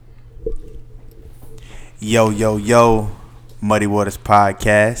Yo, yo, yo, Muddy Waters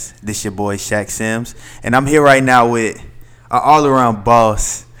Podcast. This your boy Shaq Sims. And I'm here right now with an all-around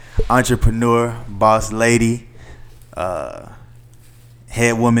boss, entrepreneur, boss lady,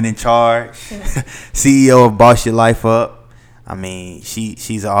 head woman in charge, CEO of Boss Your Life Up. I mean,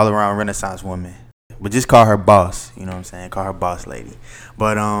 she's an all-around Renaissance woman. But just call her boss, you know what I'm saying? Call her boss lady.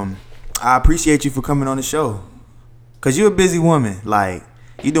 But I appreciate you for coming on the show. Because you're a busy woman. Like,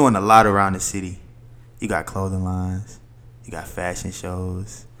 you're doing a lot around the city. You got clothing lines. You got fashion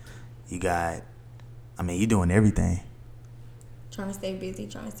shows. You're doing everything. Trying to stay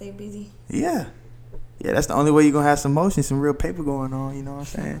busy. Yeah, that's the only way you're going to have some motion, some real paper going on, you know what I'm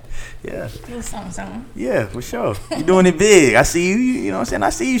saying? Yeah. Do something. Yeah, for sure. You're doing it big. I see you, you know what I'm saying?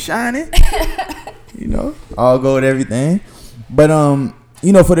 I see you shining. You know, all gold, everything. But,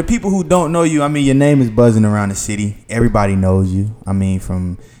 for the people who don't know you, I mean, your name is buzzing around the city. Everybody knows you. I mean,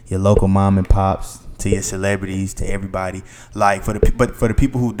 from your local mom and pops to your celebrities, to everybody. Like, for the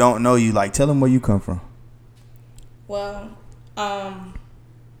people who don't know you, like, tell them where you come from. Well,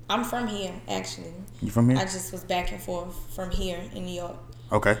 I'm from here, actually. You from here? I just was back and forth from here in New York.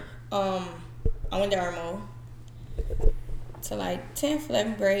 Okay. I went to Irmo to like 10th,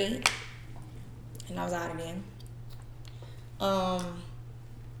 11th grade, and I was out again. I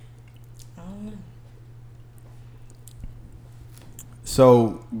don't know.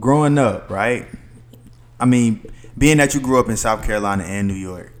 So, growing up, right? I mean, being that you grew up in South Carolina and New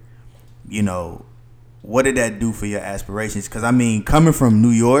York, you know, what did that do for your aspirations? Because, I mean, coming from New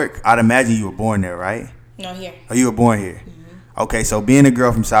York, I'd imagine you were born there, right? No, here. Oh, you were born here? Mm-hmm. Okay, so being a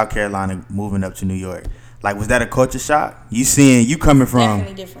girl from South Carolina moving up to New York, like, was that a culture shock? You coming from...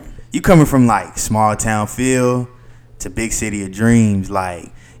 Definitely different. You coming from, like, small town feel to big city of dreams,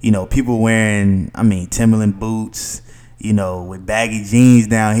 like, you know, people wearing, Timberland boots, you know, with baggy jeans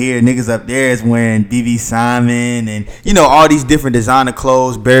down here. Niggas up there is wearing BB Simon and, you know, all these different designer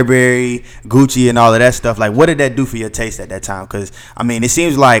clothes, Burberry, Gucci, and all of that stuff. Like, what did that do for your taste at that time? Because, it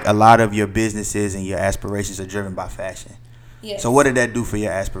seems like a lot of your businesses and your aspirations are driven by fashion. Yes. So what did that do for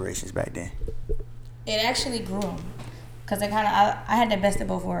your aspirations back then? It actually grew them. Because I had the best of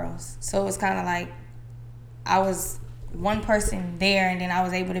both worlds. So it was kind of like I was one person there and then I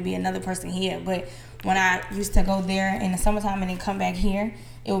was able to be another person here. But when I used to go there in the summertime and then come back here,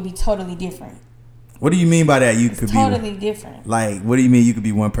 it would be totally different. What do you mean by that? Totally different. Like, what do you mean you could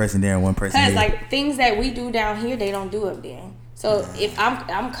be one person there and one person here? Because, like, things that we do down here, they don't do up there. So, if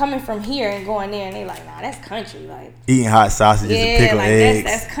I'm coming from here and going there, and they like, nah, that's country. Like, eating hot sausages and pickled eggs.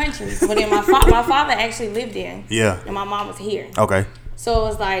 That's country. But then my father actually lived there. Yeah. And my mom was here. Okay. So, it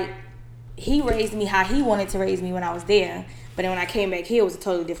was like, he raised me how he wanted to raise me when I was there. But then when I came back here, it was a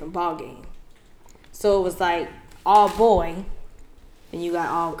totally different ball game. So it was like all boy, and you got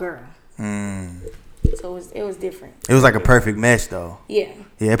all girl. So it was different. It was like a perfect mesh, though. Yeah.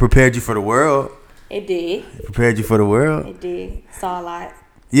 Yeah, it prepared you for the world. It did. It prepared you for the world. It did. Saw a lot.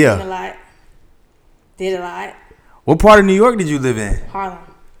 Yeah. Seen a lot. Did a lot. What part of New York did you live in? Harlem.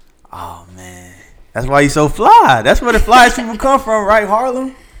 Oh man, that's why you so fly. That's where the flyest people come from, right?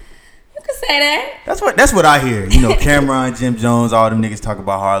 Harlem. You can say that. That's what I hear. You know, Cameron, Jim Jones, all them niggas talk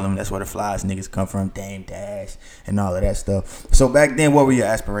about Harlem. That's where the flyest niggas come from. Dame Dash and all of that stuff. So back then, what were your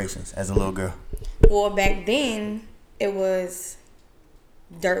aspirations as a little girl? Well, back then it was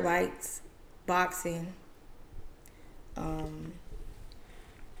dirt bikes, boxing,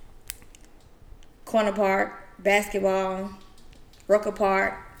 corner park, basketball, Rucker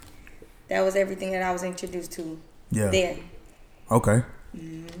Park. That was everything that I was introduced to. Yeah. There. Okay.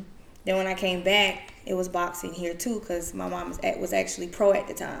 Mm-hmm. Then when I came back, it was boxing here too, because my mom was actually pro at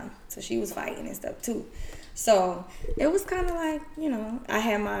the time, so she was fighting and stuff too. So it was kind of like, you know, I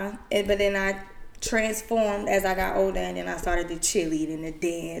had but then I transformed as I got older, and then I started the cheerlead and the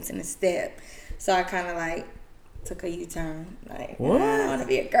dance and the step. So I kind of like took a U-turn, like, what? I want to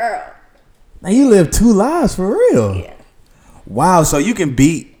be a girl. Now you live two lives for real. Yeah. Wow. So you can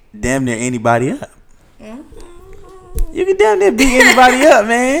beat damn near anybody up. Mm-hmm. You can damn near beat anybody up,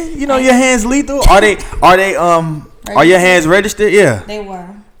 man. You know your hands lethal. Are your hands registered? Yeah. They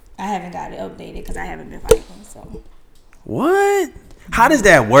were. I haven't got it updated because I haven't been fighting. So. What? How does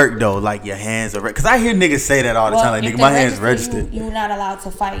that work though? Like your hands are because I hear niggas say that all the time. Like nigga, my hands registered. You're not allowed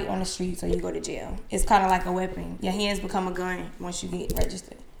to fight on the streets or you go to jail. It's kind of like a weapon. Your hands become a gun once you get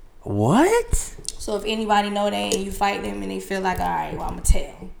registered. What? So if anybody know that and you fight them and they feel like, all right, well I'm gonna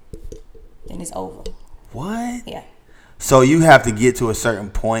tell, then it's over. What? Yeah. So you have to get to a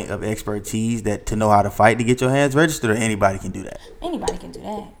certain point of expertise that to know how to fight to get your hands registered, or anybody can do that? Anybody can do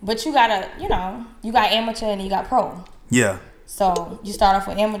that. But you gotta, you know, you got amateur and you got pro. Yeah. So you start off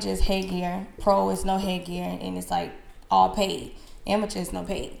with amateur headgear, pro is no headgear, and it's like all paid. Amateur is no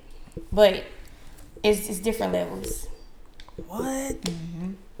paid, but it's different levels. What?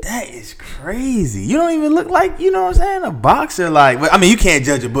 Mm-hmm. That is crazy. You don't even look like, you know what I'm saying, a boxer. Like, I mean, you can't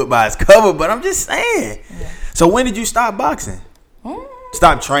judge a book by its cover, but I'm just saying. Yeah. So when did you stop boxing?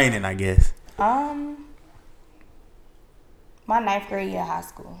 Stop training, I guess. My 9th grade year of high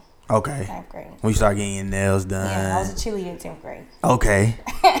school. Okay. 9th grade. When you start getting your nails done. Yeah, I was a cheerleader in 10th grade. Okay.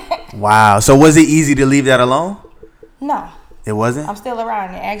 Wow. So was it easy to leave that alone? No. It wasn't? I'm still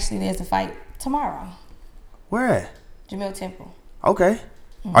around. And actually, there's a fight tomorrow. Where at? Jamil Temple. Okay.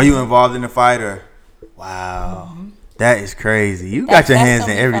 Mm-hmm. Are you involved in the fight or? Wow. Mm-hmm. That is crazy. You got your hands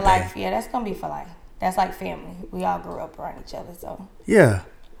in everything. For life. Yeah, that's going to be for life. That's like family. We all grew up around each other, so. Yeah.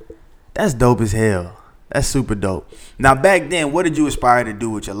 That's dope as hell. That's super dope. Now, back then, what did you aspire to do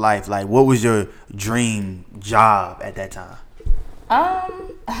with your life? Like, what was your dream job at that time?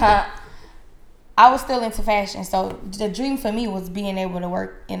 I was still into fashion, so the dream for me was being able to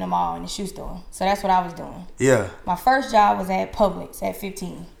work in the mall, in the shoe store. So that's what I was doing. Yeah. My first job was at Publix at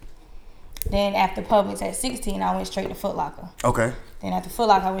 15. Then after Publix at 16, I went straight to Foot Locker. Okay. Then after Foot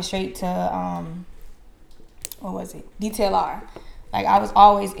Locker, I went straight to, what was it? Detail R. Like, I was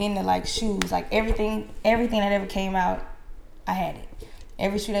always into, like, shoes. Like, everything that ever came out, I had it.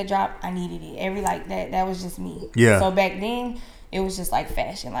 Every shoe that dropped, I needed it. That was just me. Yeah. So back then, it was just, like,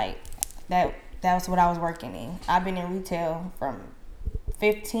 fashion. Like, that was what I was working in. I've been in retail from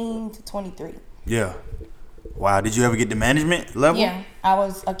 15 to 23. Yeah. Wow. Did you ever get to management level? Yeah. I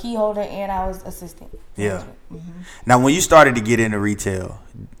was a key holder and I was assistant. Yeah. Mm-hmm. Now, when you started to get into retail,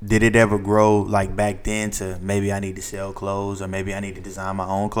 did it ever grow like back then to maybe I need to sell clothes or maybe I need to design my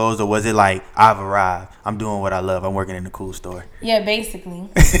own clothes? Or was it like, I've arrived, I'm doing what I love, I'm working in a cool store? Yeah, basically.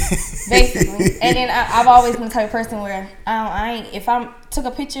 And then I've always been the type of person where if I took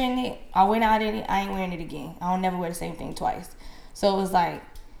a picture in it, I went out in it, I ain't wearing it again. I don't never wear the same thing twice. So it was like,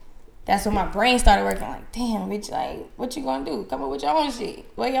 that's when my brain started working. Like, damn, bitch, like, what you gonna do? Come up with your own shit.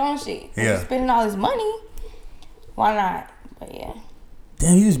 Wear your own shit. Yeah. You're spending all this money. Why not? But yeah.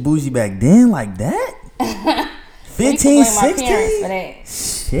 Damn, you was bougie back then like that? 15, 16? For that.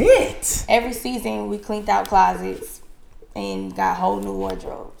 Shit. Every season, we cleaned out closets and got whole new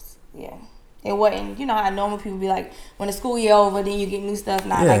wardrobes. Yeah. It wasn't, you know how normal people be like, when the school year over, then you get new stuff.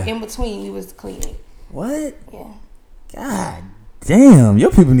 Not like in between, we was cleaning. What? Yeah. God damn,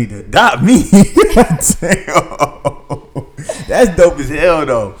 your people need to adopt me. That's dope as hell,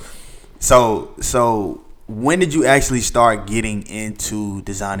 though. So when did you actually start getting into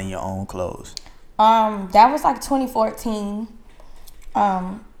designing your own clothes? That was like 2014.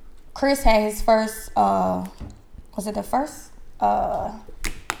 Chris had his first, was it the first? What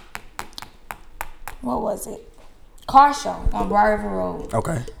was it? Car show on Briar River Road.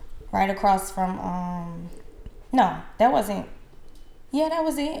 Okay. Right across from, no, that wasn't. Yeah, that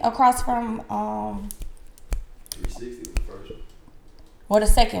was it. Across from 360 was the first one. Well, the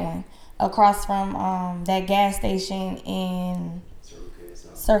second one. Across from that gas station in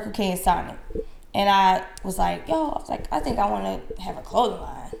Circle K and Sonic. And I was like, I think I want to have a clothing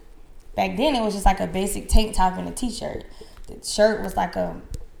line. Back then, it was just like a basic tank top and a t-shirt. The shirt was like a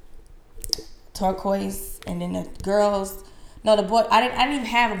turquoise, and then the girls, no, the boy, I didn't even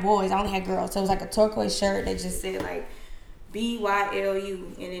have boys. I only had girls. So it was like a turquoise shirt that just said like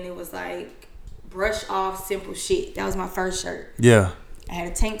BYLU, and then it was like brush off simple shit. That was my first shirt. Yeah. I had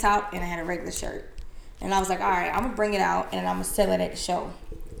a tank top and I had a regular shirt. And I was like, all right, I'm going to bring it out and I'm going to sell it at the show.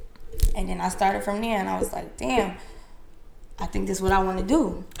 And then I started from there and I was like, damn, I think this is what I want to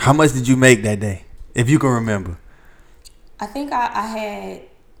do. How much did you make that day, if you can remember? I think I had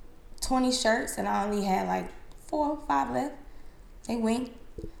 20 shirts and I only had like 4 or 5 left. They went.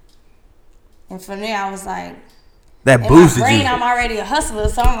 And from there I was like, that boosted in my brain, you. I'm already a hustler,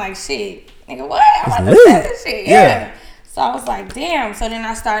 so I'm like, shit, nigga, what? I'm about to sell this shit. Yeah. So I was like, damn. So then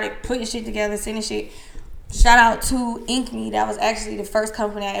I started putting shit together, sending shit. Shout out to Ink Me. That was actually the first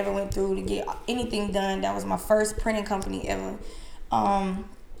company I ever went through to get anything done. That was my first printing company ever. And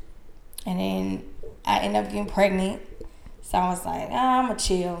then I ended up getting pregnant. So I was like, I'm going to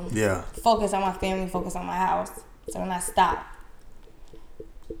chill. Yeah. Focus on my family, focus on my house. So then I stopped.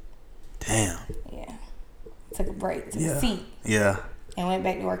 Damn. Yeah. Took a break, took a seat. Yeah. And went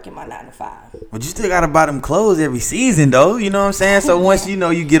back to work in my 9 to 5. But you still gotta buy them clothes every season, though. You know what I'm saying? So once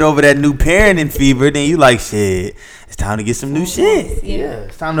you get over that new parenting fever, then you like, shit, it's time to get some new shit. Yeah.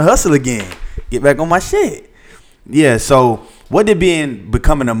 It's time to hustle again. Get back on my shit. Yeah. So what did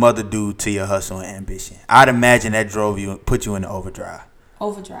becoming a mother do to your hustle and ambition? I'd imagine that put you in the overdrive.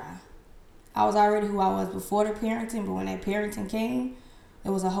 Overdrive. I was already who I was before the parenting, but when that parenting came, it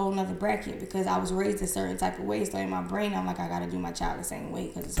was a whole nother bracket because I was raised a certain type of way. So in my brain, I'm like, I got to do my child the same way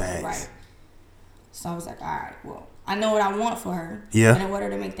because it's only right. So I was like, all right, well, I know what I want for her. Yeah. And in order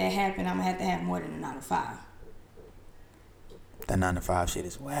to make that happen, I'm going to have more than a 9 to 5. That 9 to 5 shit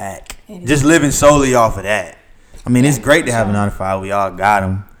is whack. Just living solely off of that. I mean, it's great to have a 9 to 5. We all got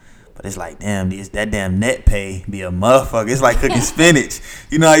them. But it's like, damn, that damn net pay be a motherfucker. It's like cooking spinach.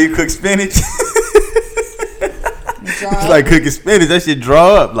 You know how you cook spinach? It's like cooking spinach. That shit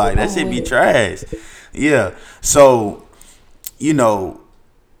draw up. Like, that shit be trash. Yeah. So, you know,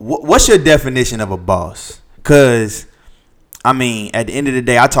 what's your definition of a boss? Because, I mean, at the end of the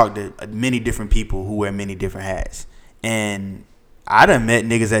day, I talk to many different people who wear many different hats. And I done met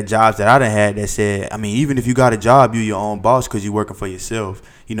niggas at jobs that I done had that said, I mean, even if you got a job, you your own boss because you working for yourself.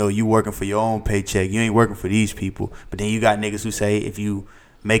 You know, you working for your own paycheck. You ain't working for these people. But then you got niggas who say if you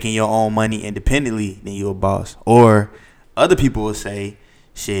making your own money independently, then you a boss. Or other people will say,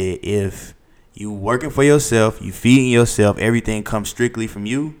 shit, if you working for yourself, you feeding yourself, everything comes strictly from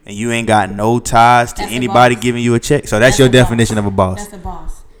you, and you ain't got no ties to anybody giving you a check. So that's your definition of a boss. That's a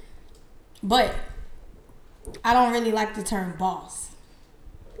boss. But I don't really like the term boss.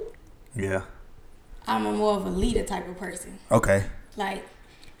 Yeah. I'm more of a leader type of person. Okay. Like,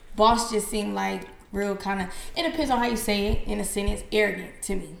 boss just seem like real kind of, it depends on how you say it, in a sentence, arrogant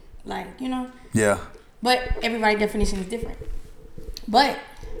to me. Like, you know? Yeah. But everybody's definition is different. But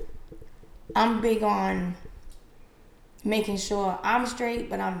I'm big on making sure I'm straight,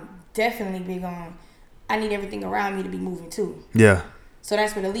 but I'm definitely big on, I need everything around me to be moving too. Yeah. So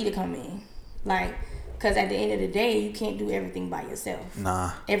that's where the leader come in. Like, because at the end of the day, you can't do everything by yourself.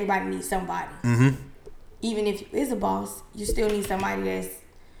 Nah. Everybody needs somebody. Mm-hmm. Even if you is a boss, you still need somebody that's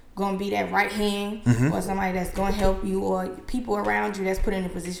going to be that right hand, or somebody that's going to help you, or people around you that's put in a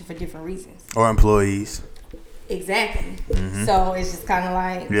position for different reasons. Or employees. Exactly. So it's just kind of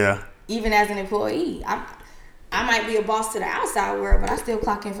like, yeah. Even as an employee, I might be a boss to the outside world, but I still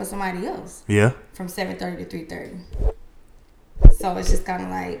clock in for somebody else. Yeah. From 7:30 to 3:30. So it's just kind of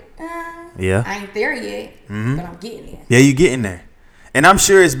like, yeah, I ain't there yet, but I'm getting there. Yeah, you getting there. And I'm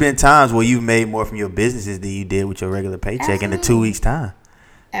sure it's been times where you've made more from your businesses than you did with your regular paycheck in the 2 weeks time.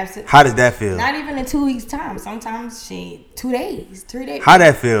 Absolutely. How does that feel? Not even in 2 weeks time. Sometimes 2 days, 3 days. How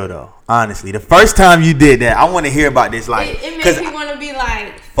that feel though? Honestly, the first time you did that, I want to hear about this. Like, it makes me want to be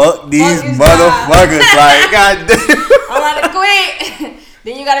like, fuck these motherfuckers. Like, goddamn. I'm about to quit.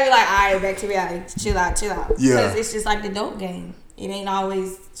 Then you gotta be like, all right, back to reality. Chill out. Yeah. Because it's just like the dope game. It ain't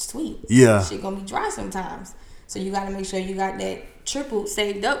always sweet. Yeah. Shit gonna be dry sometimes. So you gotta make sure you got that triple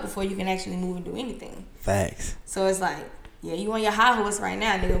saved up before you can actually move and do anything. Facts. So it's like, yeah, you on your high horse right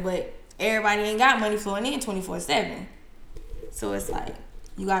now, nigga, but everybody ain't got money flowing in 24/7. So it's like,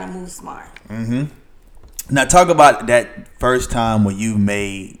 you gotta move smart. Now talk about that first time when you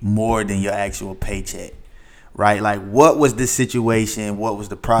made more than your actual paycheck. Right? Like, what was the situation? What was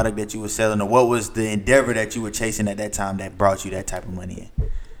the product that you were selling? Or what was the endeavor that you were chasing at that time that brought you that type of money in?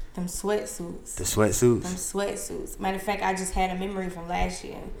 Them sweatsuits. The sweatsuits? Them sweatsuits. Matter of fact, I just had a memory from last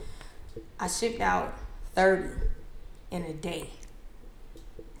year. I shipped out 30 in a day.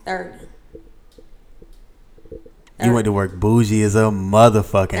 30. You went to work bougie as a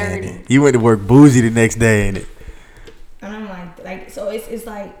motherfucker, ain't 30. it? You went to work bougie the next day, ain't it? And I'm like, so it's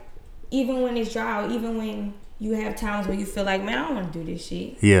like, even when it's dry, even when you have times where you feel like, man, I don't want to do this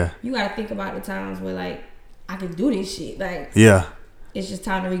shit. Yeah. You got to think about the times where, like, I can do this shit. Like, yeah. It's just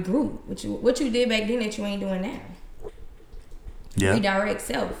time to regroup. What you did back then that you ain't doing now. Yeah. Redirect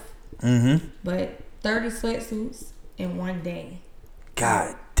self. But 30 sweatsuits in one day.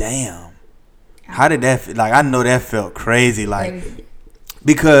 God damn. How did that feel? Like, I know that felt crazy. Like, crazy.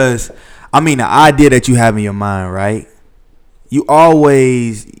 Because, I mean, the idea that you have in your mind, right?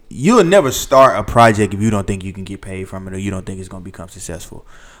 You'll never start a project if you don't think you can get paid from it or you don't think it's going to become successful.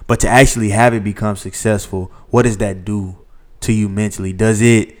 But to actually have it become successful, what does that do to you mentally? Does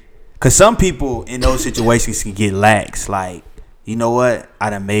it, because some people in those situations can get lax. Like, you know what? I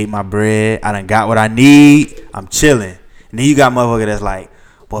done made my bread. I done got what I need. I'm chilling. And then you got motherfucker that's like,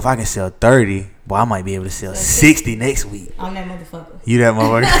 well, if I can sell 30, boy, I might be able to sell 60 next week. I'm that motherfucker. You that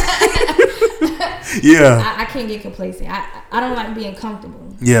motherfucker? Yeah. I can't get complacent. I don't like being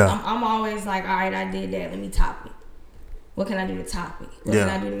comfortable. Yeah. I'm always like, all right, I did that. Let me top it. What can I do to top it? What can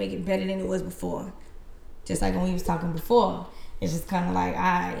I do to make it better than it was before? Just like when we was talking before. It's just kind of like, all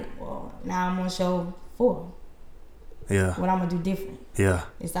right, well, now I'm on show 4. Yeah. What I'm going to do different. Yeah.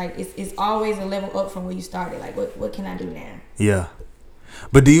 It's like, it's always a level up from where you started. Like, what can I do now? Yeah.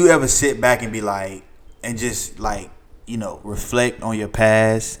 But do you ever sit back and be like, and just like, reflect on your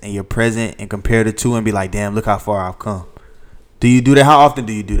past and your present and compare the two and be like, damn, look how far I've come? Do you do that? How often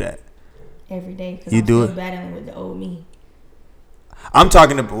do you do that? Every day, because I'm still battling with the old me. I'm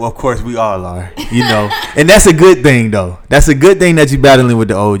talking about, well, of course, we all are, and that's a good thing, though. That's a good thing that you're battling with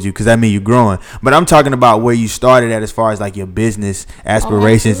the old you, because that means you're growing. But I'm talking about where you started at as far as like your business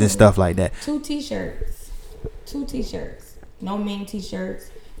aspirations and stuff like that. 2 t-shirts, no mean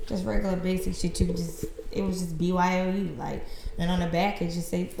t-shirts, just regular basic shit. It was just BYLU, like, and on the back it just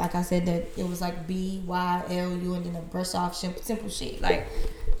said, like I said, that it was like BYLU and then a brush off simple shit. Like,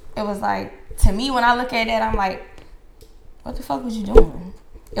 it was like, to me, when I look at that, I'm like, what the fuck was you doing?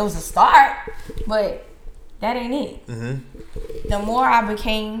 It was a start, but that ain't it. Mm-hmm. The more I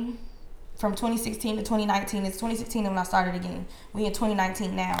became, from 2016 to 2019, it's 2016 when I started again. We in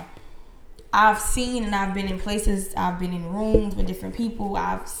 2019 now. I've seen and I've been in places, I've been in rooms with different people.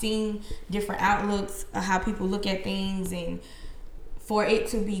 I've seen different outlooks of how people look at things, and for it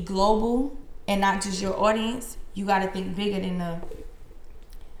to be global and not just your audience, you got to think bigger than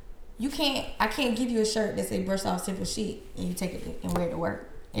I can't give you a shirt that say brush off simple shit and you take it and wear it to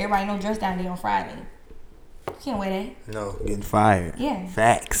work. Everybody know dress down day on Friday. You can't wear that. No, getting fired. Yeah.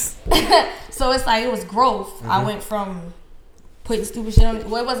 Facts. So it's like, it was growth. Mm-hmm. I went from putting stupid shit on it.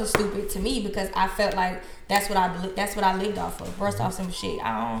 Well, it wasn't stupid to me because I felt like that's what I lived off of. Brush off simple shit.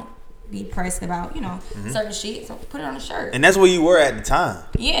 I don't be pressed about, certain shit, so put it on a shirt. And that's where you were at the time.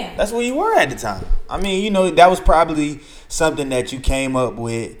 Yeah. That's where you were at the time. I mean, that was probably something that you came up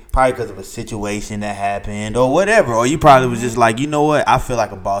with probably because of a situation that happened or whatever. Or you probably was just like, you know what? I feel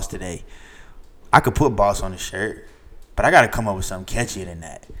like a boss today. I could put boss on the shirt, but I got to come up with something catchier than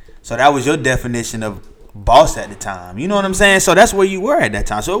that. So that was your definition of boss at the time. You know what I'm saying? So that's where you were at that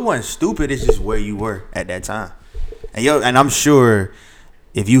time. So it wasn't stupid. It's just where you were at that time. And I'm sure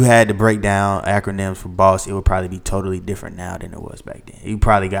if you had to break down acronyms for boss, it would probably be totally different now than it was back then. You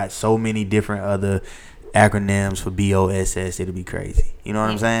probably got so many different other acronyms for BOSS, it'll be crazy. You know what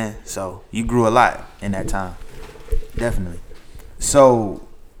I'm saying? So you grew a lot in that time. Definitely. So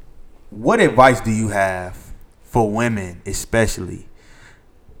what advice do you have for women, especially,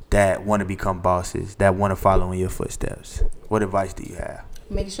 that want to become bosses, that want to follow in your footsteps? What advice do you have?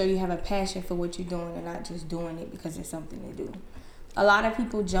 Make sure you have a passion for what you're doing and not just doing it because it's something to do. A lot of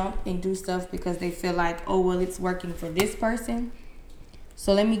people jump and do stuff because they feel like, oh, well, it's working for this person,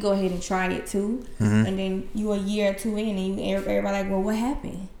 so let me go ahead and try it too. Mm-hmm. And then you a year or two in and everybody like, well, what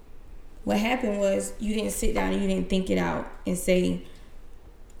happened? What happened was you didn't sit down and you didn't think it out and say,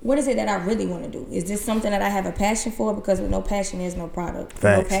 what is it that I really want to do? Is this something that I have a passion for? Because with no passion, there's no product. With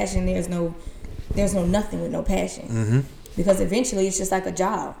no passion, there's no nothing with no passion. Mm-hmm. Because eventually it's just like a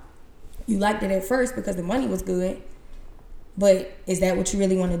job. You liked it at first because the money was good, but is that what you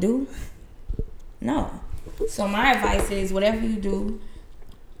really want to do? No. So my advice is, whatever you do,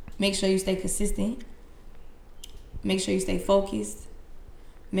 make sure you stay consistent. Make sure you stay focused.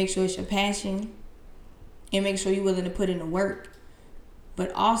 Make sure it's your passion. And make sure you're willing to put in the work.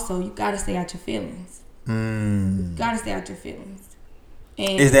 But also, you got to stay out your feelings. You got to stay out your feelings.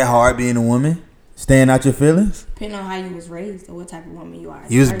 And is that hard being a woman? Staying out your feelings? Depending on how you was raised or what type of woman you are.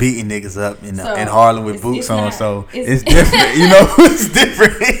 You was beating niggas up in Harlem with boots on, so it's different. It's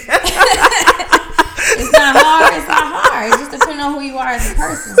different. It's not hard. It's not hard. It just depends on who you are as a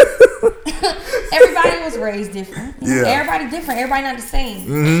person. Everybody was raised different. Yeah. Everybody different. Everybody not the same.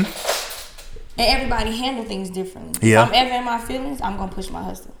 Mm-hmm. And everybody handle things differently. Yeah. If I'm ever in my feelings, I'm gonna push my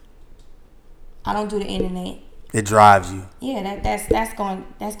hustle. I don't do the internet. It drives you. Yeah, that's gonna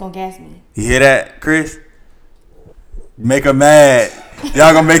gas me. You hear that, Chris? Make her mad.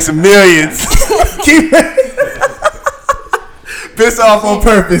 Y'all gonna make some millions. Keep piss off on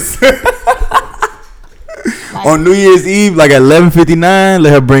purpose. On New Year's Eve, like at 11:59,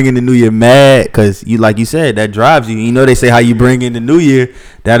 let her bring in the New Year mad, cause like you said, that drives you. You know they say how you bring in the New Year,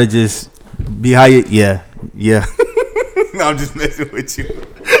 that'll just be how you. Yeah. No, I'm just messing with you.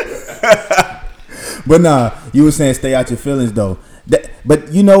 But nah, you were saying stay out your feelings though.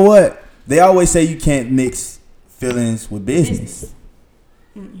 But you know what? They always say you can't mix feelings with business.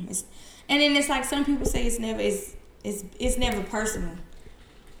 And then it's like some people say it's never personal.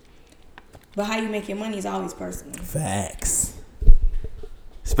 But how you make your money is always personal. Facts.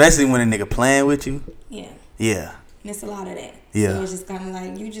 Especially when a nigga playing with you. Yeah. Yeah. And it's a lot of that. Yeah. So it's just kind of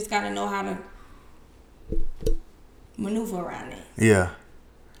like, you just got to know how to maneuver around it. Yeah.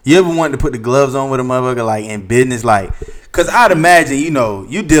 You ever wanted to put the gloves on with a motherfucker, like in business, like, cause I'd imagine,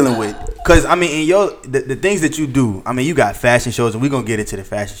 you dealing with, cause I mean, in the things that you do, I mean, you got fashion shows, and we gonna get into the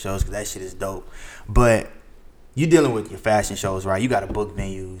fashion shows, cause that shit is dope. But you dealing with your fashion shows, right? You got to book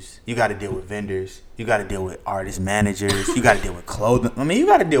venues. You got to deal with vendors. You got to deal with artist managers. You got to deal with clothing. I mean, you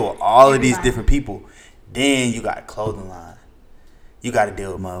got to deal with all of these different people. Then you got a clothing line. You got to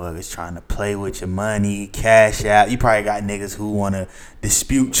deal with motherfuckers trying to play with your money, cash out. You probably got niggas who want to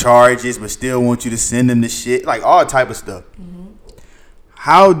dispute charges but still want you to send them the shit. Like, all type of stuff. Mm-hmm.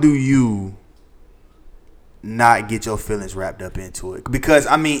 How do you not get your feelings wrapped up into it? Because,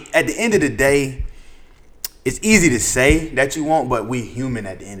 I mean, at the end of the day, it's easy to say that you won't, but we human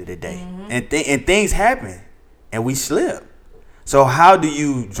at the end of the day. Mm-hmm. And things happen, and we slip. So how do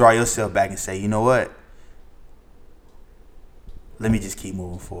you draw yourself back and say, you know what? Let me just keep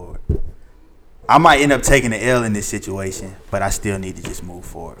moving forward. I might end up taking the L in this situation, but I still need to just move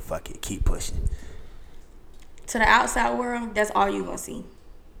forward. Fuck it. Keep pushing. To the outside world, that's all you gonna see.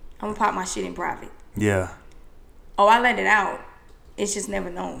 I'm gonna pop my shit in private. Yeah. Oh, I let it out. It's just never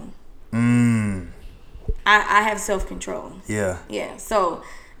known. I have self-control. Yeah. Yeah. So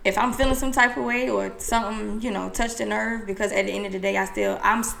if I'm feeling some type of way or something, touched the nerve, because at the end of the day,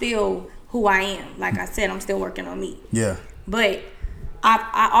 I'm still who I am. Like I said, I'm still working on me. Yeah. But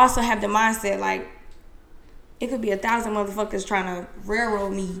I also have the mindset, like, it could be 1,000 motherfuckers trying to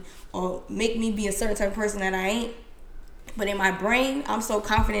railroad me or make me be a certain type of person that I ain't. But in my brain, I'm so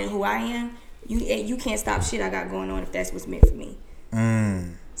confident in who I am. You can't stop shit I got going on if that's what's meant for me.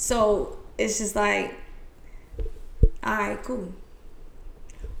 So it's just like, all right, cool.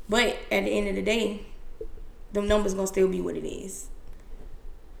 But at the end of the day, them numbers gonna still be what it is.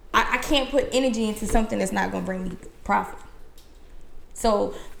 I can't put energy into something that's not gonna bring me profit.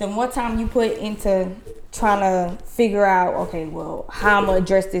 So the more time you put into trying to figure out, okay, well, how I'm gonna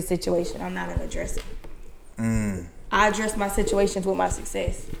address this situation, I'm not gonna address it. I address my situations with my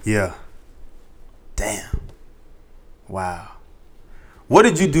success. Yeah. Damn. Wow. What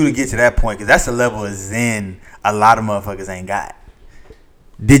did you do to get to that point? Because that's a level of zen a lot of motherfuckers ain't got.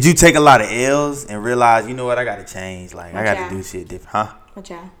 Did you take a lot of L's and realize, you know what, I got to change. Like, I got to do shit different. Huh? My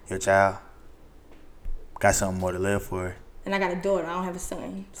child. Your child? Got something more to live for. And I got a daughter. I don't have a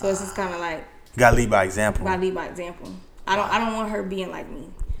son. So it's just kind of like. You got to lead by example. I lead by example. I don't want her being like me.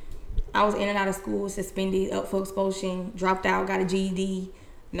 I was in and out of school, suspended, up for expulsion, dropped out, got a GED.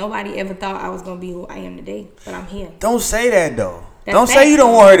 Nobody ever thought I was going to be who I am today. But I'm here. Don't say that, though. Don't say you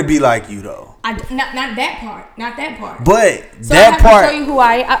don't want her to be like you, though. Not that part. Not that part. But so that I have part. To show you who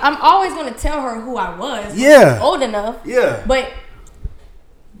I'm always going to tell her who I was. Yeah. Old enough. Yeah. But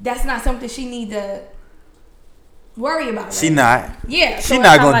that's not something she need to worry about. Right? She not. Yeah. She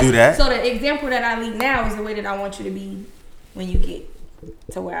not going to do that. So the example that I lead now is the way that I want you to be when you get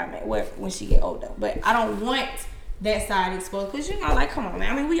to where I'm at, when she get older. But I don't want that side exposed. Because, like, come on,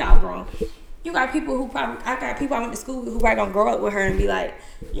 man. I mean, we all grown. You got people I got people I went to school with who probably gonna grow up with her and be like,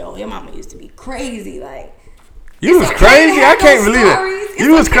 yo, your mama used to be crazy. Like, you was crazy? I can't believe it.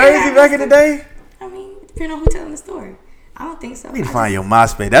 You was crazy back in the day? I mean, depending on who's telling the story. I don't think so. You need to find your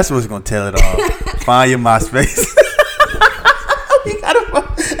MySpace. That's what's gonna tell it all. Find your MySpace.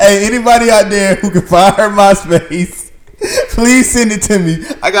 Hey, anybody out there who can find her MySpace, please send it to me.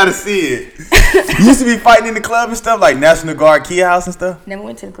 I gotta see it. You used to be fighting in the club and stuff, like National Guard Key House and stuff? Never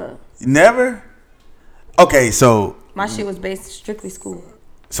went to the club. Never? Okay, so my shit was based strictly school.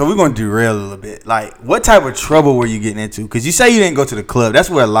 So we're gonna derail a little bit. Like, what type of trouble were you getting into? Because you say you didn't go to the club. That's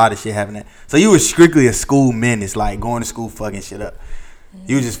where a lot of shit happened at. So you were strictly a school menace, like going to school fucking shit up.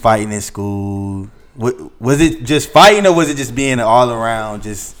 You were just fighting in school. Was it just fighting, or was it just being an all around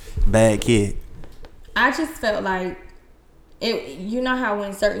just bad kid? I just felt like it. You know how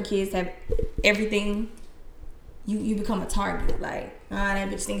when certain kids have everything, you become a target. Like, that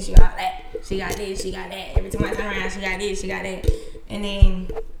bitch thinks she got that. She got this. She got that. Every time I turn around, she got this. She got that. And then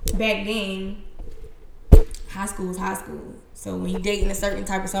back then, high school was high school. So when you dating a certain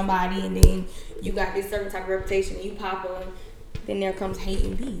type of somebody, and then you got this certain type of reputation, and you pop on, then there comes hate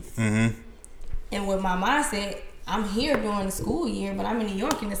and beef. Mm-hmm. And with my mindset, I'm here during the school year, but I'm in New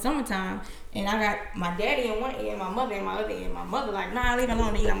York in the summertime, and I got my daddy in one ear, my mother in my other ear. My mother like, nah, leave it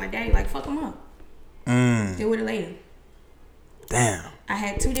alone. Then you got my daddy like, fuck him up. Deal with it later. Damn. I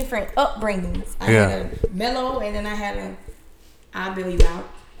had two different upbringings. I had a mellow, and then I had a I'll bail you out.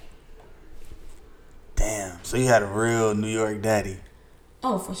 Damn. So you had a real New York daddy.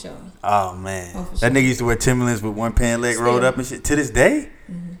 Oh, for sure. Oh, man. That nigga used to wear Timberlands with one pant leg rolled up and shit. To this day?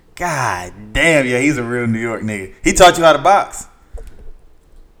 Mm-hmm. God damn, yeah, he's a real New York nigga. He taught you how to box?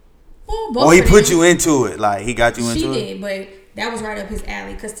 Well, both or he put you into it? Like, he got you into it? She did, but that was right up his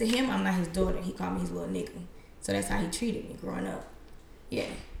alley. Because to him, I'm not his daughter. He called me his little nigga. So that's how he treated me growing up. Yeah.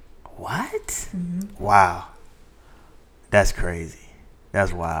 What? Mm-hmm. Wow. That's crazy.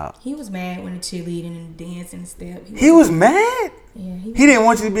 That's wild. He was mad when the cheerleading and the dance and the step. He was mad? Yeah. He didn't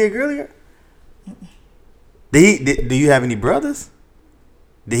want you to be a girl? Do you have any brothers?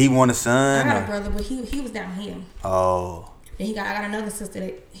 Did he want a son? I got a brother, but he was down here. Oh. And I got another sister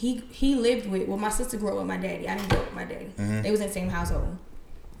that he lived with. Well, my sister grew up with my daddy. I didn't grow up with my daddy. Mm-hmm. They was in the same household.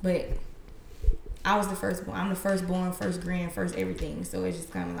 But I was the firstborn. I'm the firstborn, first grand, first everything. So it's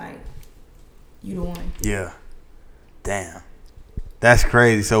just kind of like, you the one. Yeah. Damn. That's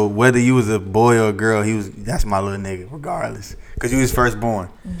crazy. So whether you was a boy or a girl, that's my little nigga, regardless. Because he was firstborn.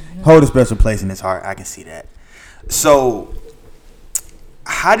 Mm-hmm. Hold a special place in his heart. I can see that. So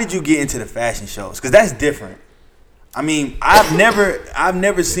how did you get into the fashion shows? Because that's different. I mean, I've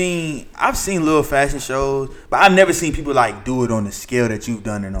seen little fashion shows, but I've never seen people like do it on the scale that you've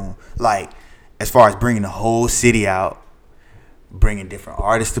done it on. Like, as far as bringing the whole city out, bringing different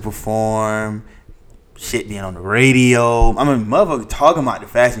artists to perform, shit being on the radio. I mean, motherfucker talking about the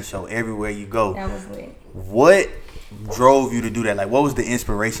fashion show everywhere you go. That was lit. What drove you to do that? Like, what was the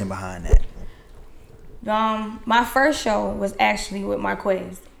inspiration behind that? My first show was actually with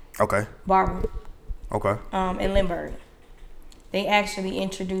Marquez. Okay. Barber. Okay. In Lindbergh. They actually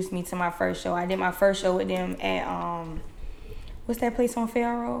introduced me to my first show. I did my first show with them at what's that place on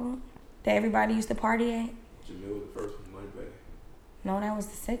Fair Road that everybody used to party at? Jamil was the first one, Mike Bay. No, that was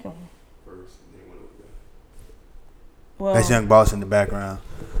the second one. First, and then went over there. Well, that's Young Boss in the background.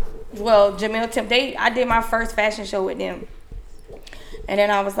 Well, Jamil Temp, I did my first fashion show with them. And then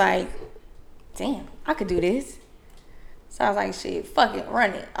I was like, damn, I could do this. So I was like, shit, fuck it,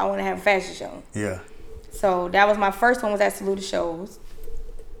 run it. I want to have a fashion show. Yeah. So that was my first one, was at Salute the Shows.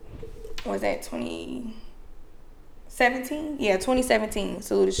 Was that 2017? Yeah, 2017,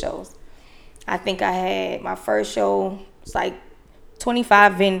 Salute the Shows. I think I had my first show, it's like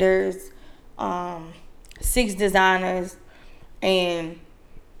 25 vendors, 6 designers, and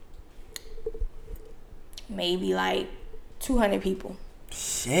maybe like 200 people.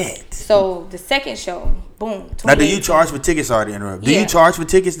 Shit. So the second show, boom. Now, do you charge for tickets? Sorry to interrupt. Do you charge for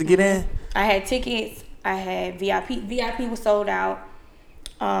tickets to get in? I had tickets. I had VIP. VIP was sold out.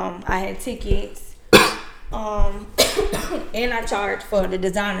 I had tickets. And I charged for the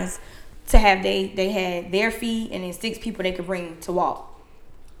designers to have they had their fee, and then 6 people they could bring to walk.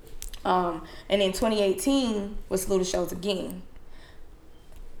 And then 2018 was Salute the Shows again.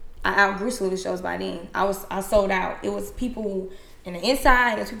 I outgrew Salute the Shows by then. I sold out. It was people in the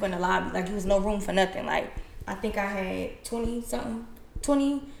inside, and people in the lobby. Like, there was no room for nothing. Like, I think I had 20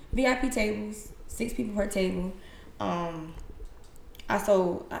 VIP tables, 6 people per table. I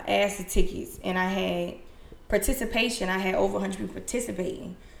sold ass of tickets, and I had participation. I had over 100 people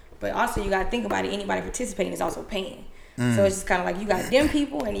participating. But also, you got to think about it. Anybody participating is also paying. So it's just kind of like you got them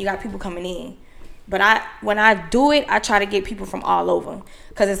people, and you got people coming in. But when I do it, I try to get people from all over,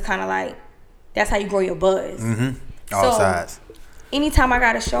 because it's kind of like, that's how you grow your buzz. Mm-hmm. All sides. Anytime I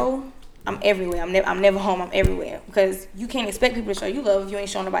got a show, I'm everywhere. I'm never home. I'm everywhere, because you can't expect people to show you love if you ain't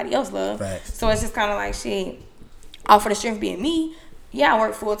showing nobody else love. Facts. So it's just kind of like, shit, off of the strength of being me, yeah, I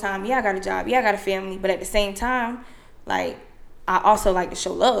work full time. Yeah, I got a job. Yeah, I got a family. But at the same time, like, I also like to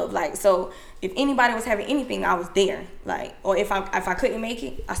show love. Like, so if anybody was having anything, I was there. Like, or if I couldn't make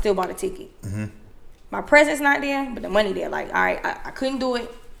it, I still bought a ticket. Mm-hmm. My presence not there, but the money there. Like, all right, I couldn't do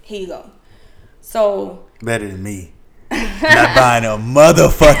it. Here you go. So better than me. Not buying a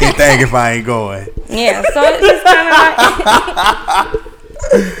motherfucking thing if I ain't going. Yeah, so it's just kind of like,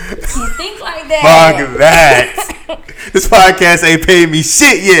 you think like that. Fuck that. This podcast ain't paid me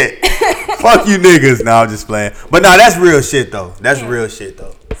shit yet. Fuck you niggas. No, I'm just playing. But no, that's real shit though. That's real shit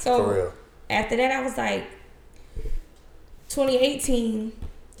though. So for real. After that, I was like, 2018,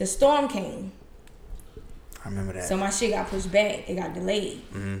 the storm came. I remember that. So my shit got pushed back. It got delayed.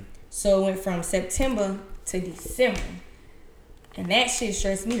 Mm-hmm. So it went from September to December. And that shit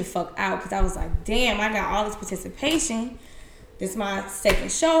stressed me the fuck out, because I was like, damn, I got all this participation. This is my second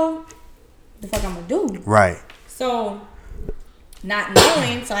show. The fuck I'm gonna do? Right. So, not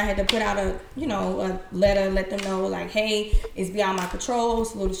knowing, so I had to put out a letter, let them know, like, hey, it's beyond my control.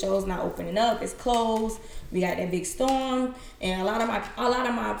 Salute the Show's not opening up. It's closed. We got that big storm, and a lot of my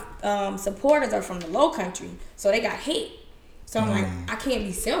supporters are from the Low Country, so they got hit. So I'm like, I can't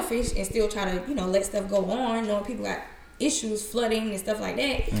be selfish and still try to let stuff go on, knowing people got issues, flooding and stuff like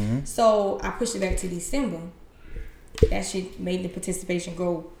that. Mm-hmm. So I pushed it back to December. That shit made the participation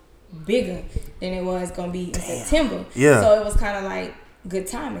grow bigger than it was gonna be in September. Yeah. So it was kind of like good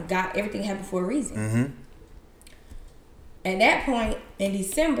timing. Everything happened for a reason. Mm-hmm. At that point in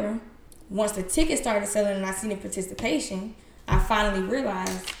December, once the tickets started selling and I seen the participation, I finally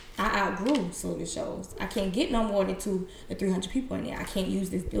realized I outgrew some of the shows. I can't get no more than 200 to 300 people in there. I can't use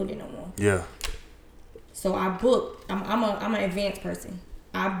this building no more. Yeah. So I booked. I'm an advanced person.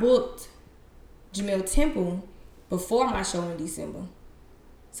 I booked Jamil Temple before my show in December.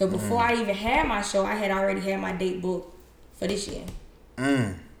 So before I even had my show, I had already had my date booked for this year.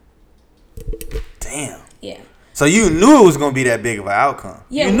 Damn. Yeah. So you knew it was gonna be that big of an outcome.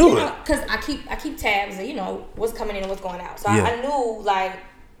 Yeah, you knew it. Because I keep tabs of, what's coming in and what's going out. So Yeah. I knew, like,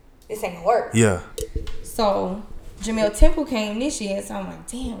 this ain't gonna work. Yeah. So Jamil Temple came this year, so I'm like,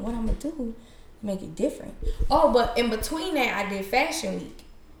 damn, what I'm gonna do to make it different? Oh, but in between that, I did Fashion Week,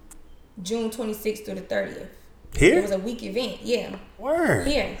 June 26th through the 30th. Here? It was a week event, yeah. Word.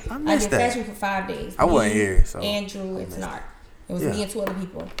 Here. I I missed did that. Fashion Week for 5 days. I wasn't here, so Andrew and Snart. It was Yeah. me and 2 other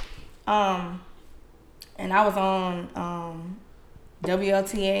people. And I was on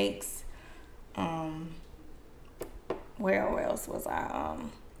WLTX. Where else was I?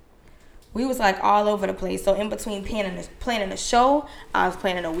 We was like all over the place. So in between planning a show, I was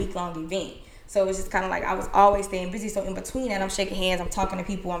planning a week-long event. So it's just kind of like I was always staying busy. So in between that, I'm shaking hands, I'm talking to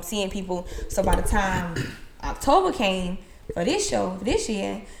people, I'm seeing people. So by the time October came for this show, this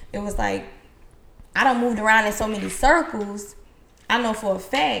year, it was like I done moved around in so many circles. I know for a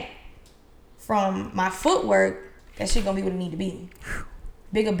fact from my footwork that shit gonna be what it need to be.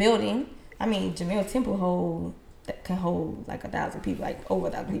 Bigger building. I mean, Jamil Temple can hold like 1,000 people, like over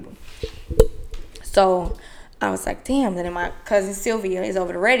 1,000 people. So I was like, damn. Then my cousin Sylvia is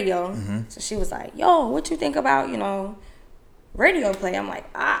over the radio. So she was like, yo, what you think about, radio play? I'm like,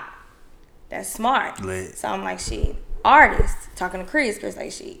 that's smart. Lit. So I'm like, shit, artists. Talking to Chris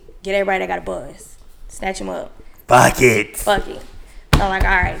like, shit, get everybody that got a buzz. Snatch them up. Fuck it. Fuck it. So I'm like, all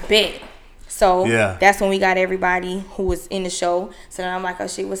right, bet. So Yeah. that's when we got everybody who was in the show. So then I'm like, oh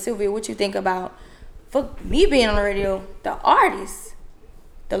shit, well, Sylvia, what you think about for me being on the radio, the artists,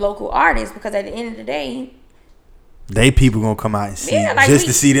 the local artists? Because at the end of the day, they people gonna come out and see Yeah, like just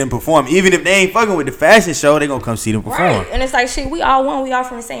to see them perform. Even if they ain't fucking with the fashion show, they gonna come see them perform. right? And it's like, shit, we all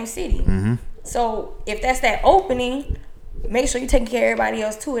from the same city. So if that's that opening, make sure you taking care of everybody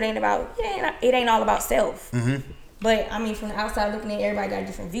else too. It ain't all about self. But I mean, from the outside looking in, everybody got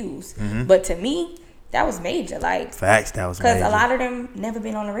different views. But to me, that was major. Like, Facts, that was because major. a lot of them never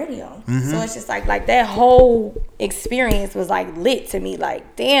been on the radio. So it's just like that whole experience was like lit to me.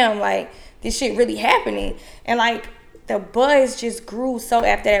 Like, damn, like this shit really happening. And like the buzz just grew. So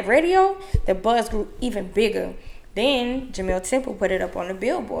after that radio, the buzz grew even bigger. Then Jamil Temple put it up on the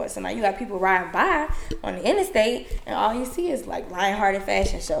billboard. So now you got people riding by on the interstate, and all you see is like Lionhearted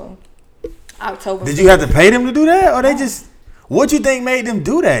Fashion Show. October. Did you have to pay them to do that, or they just? What you think made them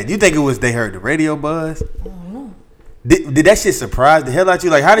do that? You think it was they heard the radio buzz? I don't know. Did that shit surprise the hell out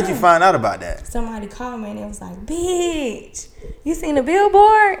you? Like, how did you find out about that? Somebody called me and it was like, bitch, you seen the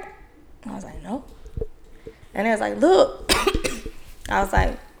billboard? I was like, no. And it was like, look. I was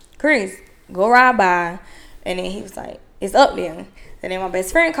like, Chris, go ride by. And then he was like, it's up there. And then my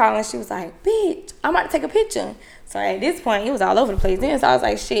best friend called and she was like, bitch, I'm about to take a picture. So at this point, it was all over the place then. So I was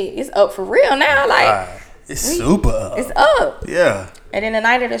like, shit, it's up for real now. Like, it's super up. It's up. Yeah. And then the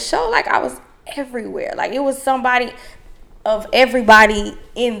night of the show, like, I was everywhere. Like, it was somebody of everybody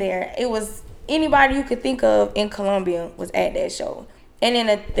in there. It was anybody you could think of in Columbia was at that show. And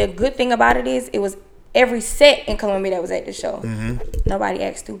then the good thing about it is, it was every set in Columbia that was at the show. Nobody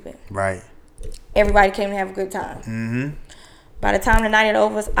acted stupid. Right. Everybody came to have a good time. By the time the night is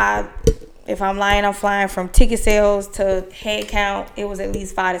over, if I'm lying, I'm flying from ticket sales to head count. It was at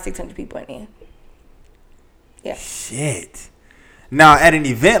least 500 to 600 people in there. Yeah. Shit. Now, at an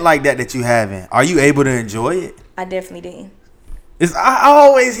event like that you having, are you able to enjoy it? I definitely did. I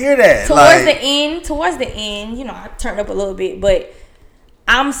always hear that. Towards the end, I turned up a little bit, but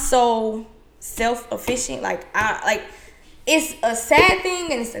I'm so self-efficient. Like, it's a sad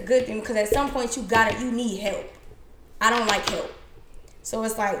thing and it's a good thing, because at some point you need help. I don't like help. So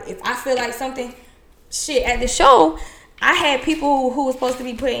it's like, if I feel like something, shit, at the show, I had people who were supposed to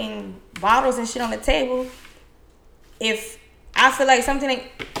be putting bottles and shit on the table. If I feel like something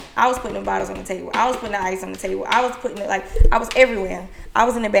I was putting the bottles on the table. I was putting the ice on the table. I was putting it, like, I was everywhere. I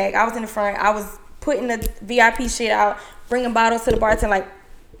was in the back. I was in the front. I was putting the VIP shit out, bringing bottles to the bartender.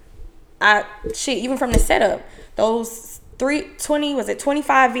 Like, even from the setup, those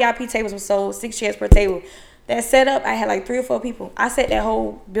 25 VIP tables were sold, 6 chairs per table. That setup, I had like 3 or 4 people. I set that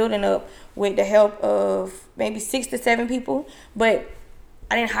whole building up with the help of maybe 6 to 7 people, but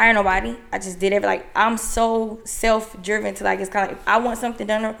I didn't hire nobody. I just did it. Like, I'm so self-driven to, like, it's kind of like, if I want something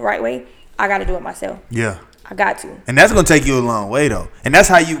done the right way, I got to do it myself. Yeah. I got to. And that's going to take you a long way, though. And that's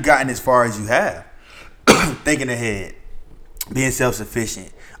how you've gotten as far as you have. Thinking ahead. Being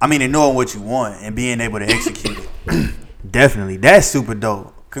self-sufficient. I mean, and knowing what you want and being able to execute it. Definitely. That's super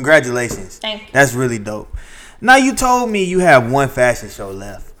dope. Congratulations. Thank you. That's really dope. Now, you told me you have one fashion show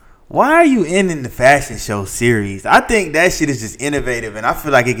left. Why are you ending the fashion show series? I think that shit is just innovative, and I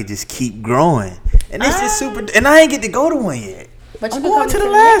feel like it could just keep growing. And it's just super. And I ain't get to go to one yet. But I'm you going come to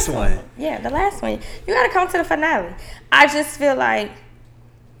the next last one. Yeah, the last one. You gotta come to the finale. I just feel like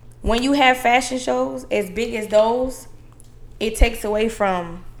when you have fashion shows as big as those, it takes away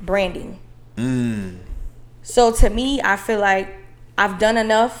from branding. So to me, I feel like I've done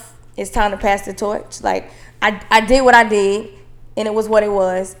enough. It's time to pass the torch. Like I did what I did, and it was what it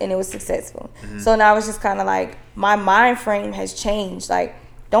was, and it was successful. So now it's just kind of like my mind frame has changed. Like,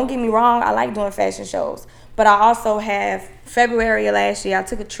 don't get me wrong, I like doing fashion shows, but I also have February of last year, I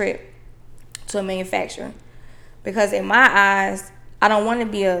took a trip to a manufacturer because in my eyes, I don't want to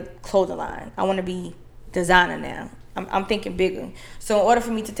be a clothing line. I want to be designer now. I'm thinking bigger. So in order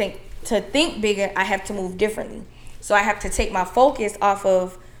for me to think bigger, I have to move differently. So I have to take my focus off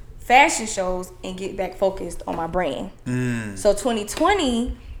of fashion shows and get back focused on my brand. So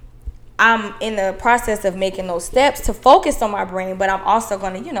 2020, I'm in the process of making those steps to focus on my brand, but I'm also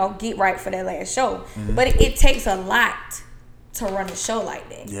going to, get right for that last show. But it takes a lot to run a show like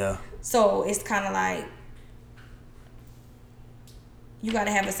that. Yeah. So it's kind of like you got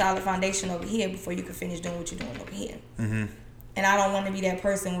to have a solid foundation over here before you can finish doing what you're doing over here. And I don't want to be that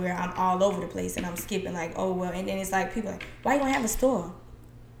person where I'm all over the place and I'm skipping like, oh, well. And then it's like people are like, why you don't have a store?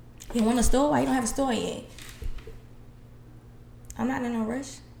 You want a store? Why you don't have a store yet? I'm not in no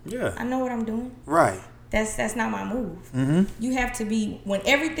rush. Yeah. I know what I'm doing. Right. That's not my move. You have to be, when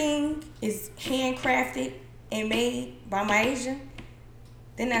everything is handcrafted and made by my Asian,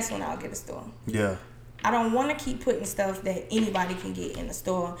 then that's when I'll get a store. Yeah. I don't want to keep putting stuff that anybody can get in the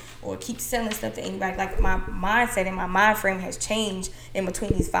store or keep selling stuff to anybody. Like, my mindset and my mind frame has changed in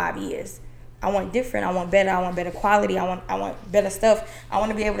between these 5 years. I want different. I want better. I want better quality. I want better stuff. I want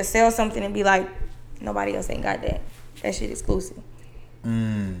to be able to sell something and be like, nobody else ain't got that. That shit exclusive.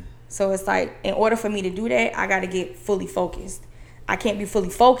 So it's like, in order for me to do that, I got to get fully focused. I can't be fully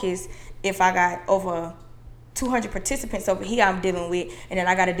focused if I got over 200 participants over here I'm dealing with, and then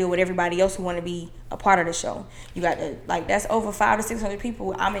I got to deal with everybody else who want to be a part of the show. You got to, like, that's over 500 to 600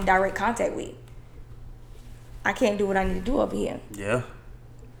 people I'm in direct contact with. I can't do what I need to do over here. Yeah.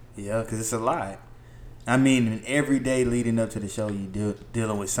 Yeah, because it's a lot. I mean, every day leading up to the show, you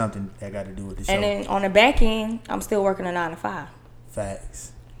dealing with something that got to do with the show. And then on the back end, I'm still working a 9 to 5.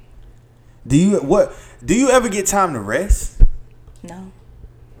 Facts. Do you ever get time to rest? No.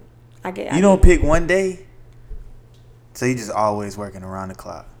 You don't pick one day? So you just always working around the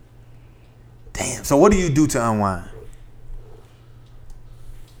clock. Damn. So what do you do to unwind?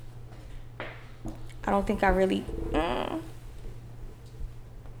 I don't think I really.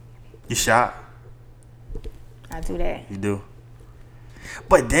 You shop? I do that. You do.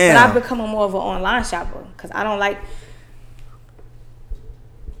 But damn. But I've become more of an online shopper because I don't like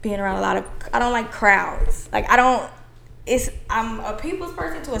being around I don't like crowds. Like, I'm a people's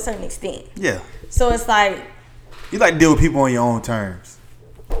person to a certain extent. Yeah. So it's like. You like to deal with people on your own terms.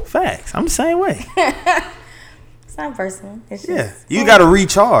 Facts. I'm the same way. It's not personal. It's just. Yeah. You got to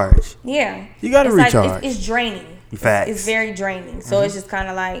recharge. Yeah. You got to recharge. Like, it's draining. Facts. It's very draining. So it's just kind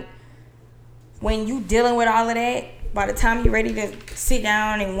of like when you dealing with all of that, by the time you're ready to sit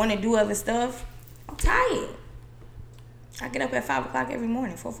down and want to do other stuff, I'm tired. I get up at 5 o'clock every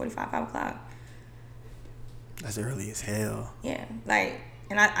morning, 4:45, 5 o'clock. That's early as hell. Yeah. Like,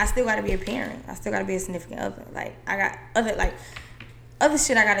 and I still got to be a parent. I still got to be a significant other. Like, I got other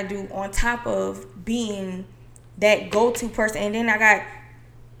shit I got to do on top of being that go-to person. And then I got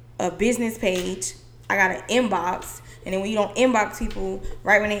a business page. I got an inbox. And then when you don't inbox people,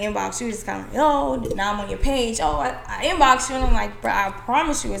 right when they inbox you, it's kind of like, oh, now I'm on your page. Oh, I inbox you. And I'm like, bro, I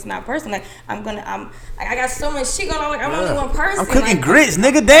promise you it's not personal. Like, I got so much shit going on. Like, I'm only one person. I'm cooking like, grits,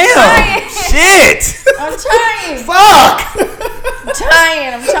 nigga. Damn. Shit. I'm trying. Fuck.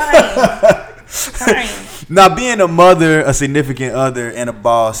 I'm trying. Now, being a mother, a significant other, and a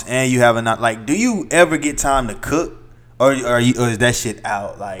boss, and you having not, like, do you ever get time to cook? Or is that shit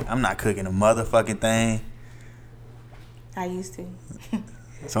out? Like, I'm not cooking a motherfucking thing. I used to.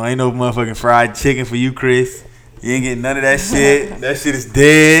 So ain't no motherfucking fried chicken for you, Chris. You ain't getting none of that shit. That shit is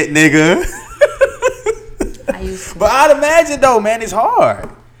dead, nigga. I used to. But I'd imagine, though, man, it's hard.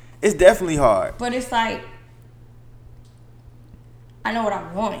 It's definitely hard. But it's like, I know what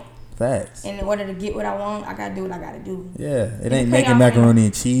I want. Facts. And in order to get what I want, I gotta do what I gotta do. Yeah, it ain't making macaroni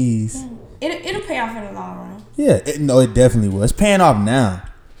and cheese. It'll pay off in the long run. Yeah, it definitely will. It's paying off now.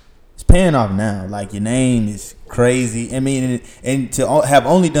 paying off now. Like, your name is crazy. I mean, and to have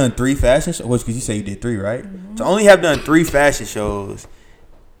only done 3 fashion shows, because you say you did 3, right? Mm-hmm. To only have done 3 fashion shows,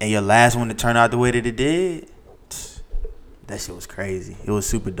 and your last one to turn out the way that it did, that shit was crazy. It was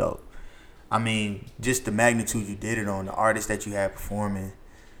super dope. I mean, just the magnitude you did it on, the artists that you had performing.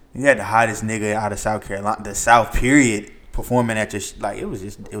 You had the hottest nigga out of South Carolina, the South period, performing at your like it was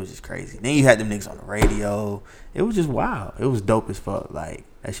just crazy. Then you had them niggas on the radio. It was just wild. It was dope as fuck. Like,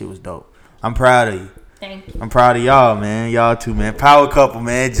 that shit was dope. I'm proud of you. Thank you. I'm proud of y'all, man. Y'all too, man. Power couple,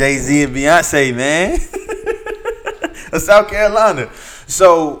 man. Jay-Z and Beyonce, man. Of South Carolina.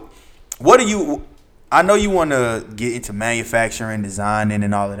 So, what do you? I know you want to get into manufacturing, designing,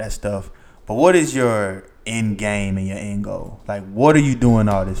 and all of that stuff. But what is your end game and your end goal? Like, what are you doing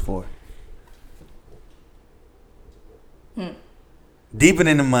all this for? Deeper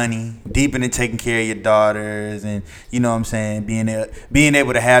in the money, deeper in taking care of your daughters, and you know what I'm saying, being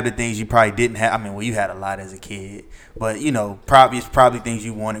able to have the things you probably didn't have. I mean, well, you had a lot as a kid, but you know, it's probably things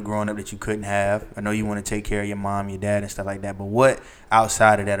you wanted growing up that you couldn't have. I know you want to take care of your mom, your dad, and stuff like that. But what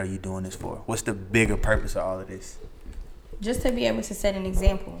outside of that are you doing this for? What's the bigger purpose of all of this? Just to be able to set an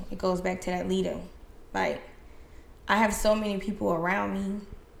example. It goes back to that leader. Like, I have so many people around me.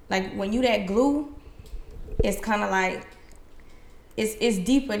 Like, when you that glue, it's kind of like, it's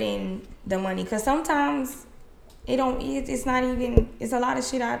deeper than the money. Because sometimes it's not even, it's a lot of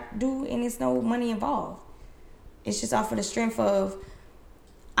shit I do and it's no money involved. It's just off of the strength of,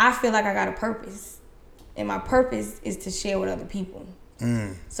 I feel like I got a purpose. And my purpose is to share with other people.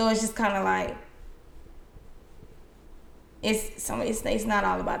 So it's just kind of like, it's not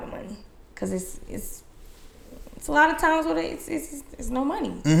all about the money. Because it's a lot of times where it's no money.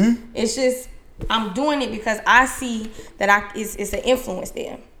 Mm-hmm. It's just, I'm doing it because I see that it's an influence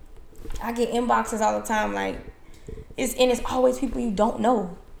there. I get inboxes all the time, like, it's always people you don't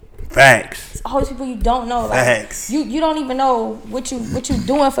know. Facts. It's always people you don't know. Like, facts. You don't even know what you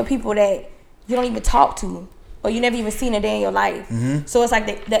doing for people that you don't even talk to, or you never even seen a day in your life. Mm-hmm. So it's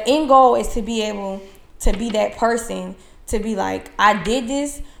like the end goal is to be able to be that person, to be like, I did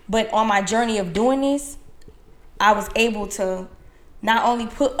this, but on my journey of doing this, I was able to not only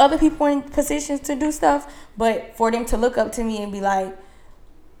put other people in positions to do stuff, but for them to look up to me and be like,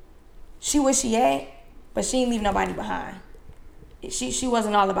 she where she at, but she ain't leave nobody behind. She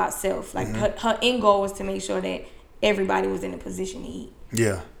wasn't all about self. Like, her end goal was to make sure that everybody was in a position to eat.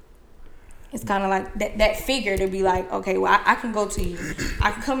 Yeah. It's kind of like that figure to be like, okay, well, I can go to you. I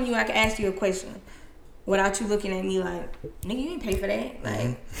can come to you, I can ask you a question without you looking at me like, nigga, you ain't pay for that.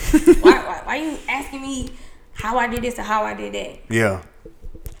 Like, why you asking me how I did this or how I did that? Yeah.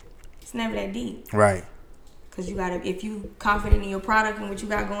 It's never that deep. Right. Because you gotta, if you confident in your product and what you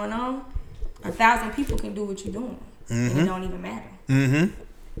got going on, 1,000 people can do what you're doing. And it don't even matter.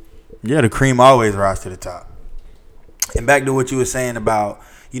 Yeah, the cream always rises to the top. And back to what you were saying about,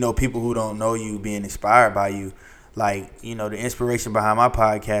 you know, people who don't know you being inspired by you. Like, you know, the inspiration behind my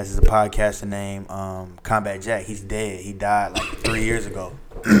podcast is a podcaster named Combat Jack. He's dead. He died like 3 years ago.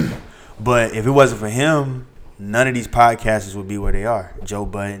 But if it wasn't for him, none of these podcasters would be where they are. Joe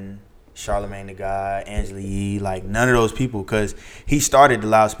Budden, Charlamagne the God, Angela Yee, like none of those people, because he started the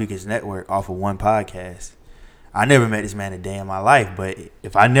Loudspeakers Network off of one podcast. I never met this man a day in my life, but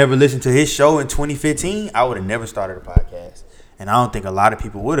if I never listened to his show in 2015, I would have never started a podcast. And I don't think a lot of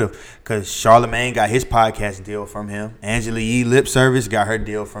people would have, because Charlamagne got his podcast deal from him. Angela Yee, Lip Service, got her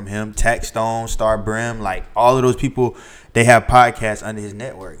deal from him. Tax Stone, Star Brim, like all of those people, they have podcasts under his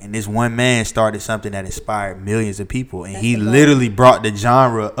network. And this one man started something that inspired millions of people. And he literally brought the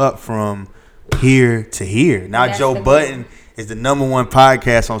genre up from here to here. Now Joe Budden is the #1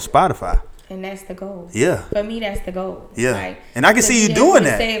 podcast on Spotify. And that's the goal. Yeah. For me, that's the goal. Yeah. Like, and I can see you doing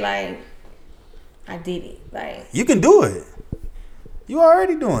that. Say, like, I did it. Like, you can do it. You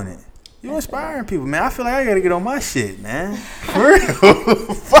already doing it. You inspiring people, man. I feel like I gotta get on my shit, man. For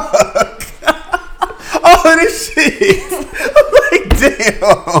real. Fuck. All of this shit. I'm like, damn.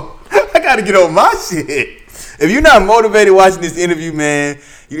 I gotta get on my shit. If you're not motivated watching this interview, man,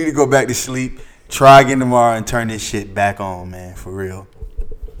 you need to go back to sleep. Try again tomorrow and turn this shit back on, man. For real.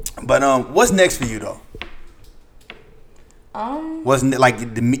 But what's next for you though? What's like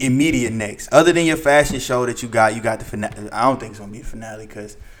the immediate next? Other than your fashion show that you got the finale. I don't think it's gonna be a finale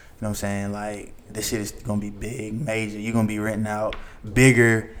because, you know what I'm saying, like this shit is gonna be big, major. You're gonna be renting out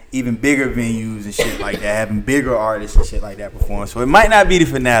even bigger venues and shit like that, having bigger artists and shit like that perform. So it might not be the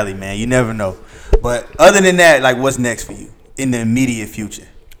finale, man. You never know. But other than that, like what's next for you in the immediate future?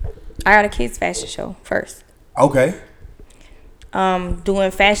 I got a kids fashion show first. Okay.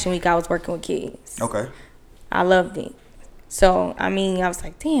 Doing Fashion Week, I was working with kids. Okay. I loved it. So I mean, I was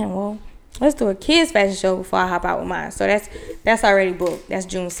like, damn, well, let's do a kids fashion show before I hop out with mine. So that's already booked. That's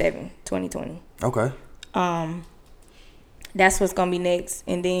June 7th, 2020. Okay. That's what's gonna be next,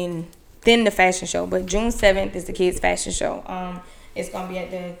 and then the fashion show. But June 7th is the kids fashion show. It's gonna be at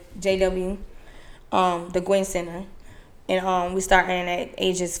the JW, the Gwen Center, and we starting at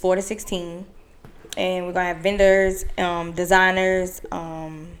ages 4 to 16, and we're gonna have vendors, designers,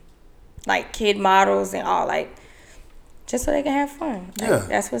 like kid models and all, like just so they can have fun. Like, yeah,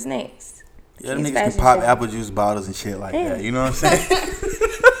 that's what's next. Yeah, them niggas can pop apple juice bottles and shit like that. You know what I'm saying?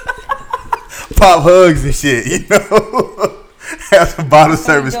 Pop hugs and shit. You know, have some bottle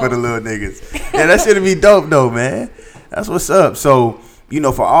service for the little niggas. Yeah, that shit'd be dope though, man. That's what's up. So, you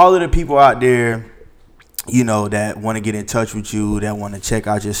know, for all of the people out there, you know, that want to get in touch with you, that want to check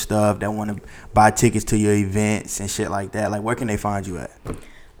out your stuff, that want to buy tickets to your events and shit like that, like, where can they find you at?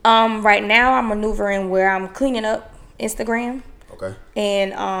 Right now I'm maneuvering where I'm cleaning up Instagram. Okay.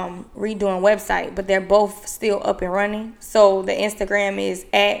 And redoing website, but they're both still up and running. So the Instagram is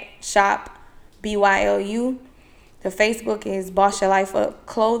at shop BYLU. The Facebook is Boss Your Life Up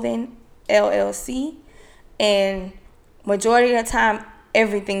Clothing LLC. And majority of the time,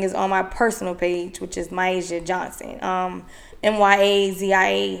 everything is on my personal page, which is Myasia Johnson.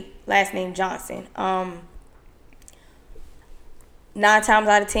 MYAZIA, last name Johnson. 9 times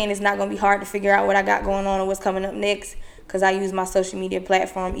out of 10, it's not going to be hard to figure out what I got going on or what's coming up next, because I use my social media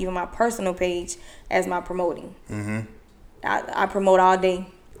platform, even my personal page, as my promoting. Mm-hmm. I promote all day.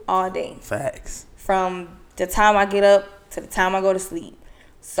 Facts. From the time I get up to the time I go to sleep.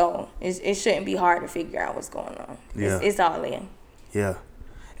 So it shouldn't be hard to figure out what's going on. Yeah. It's all in. Yeah.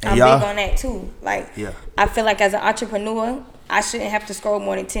 And I'm big on that too. Like, yeah. I feel like as an entrepreneur, I shouldn't have to scroll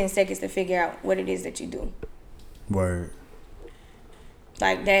more than 10 seconds to figure out what it is that you do. Word.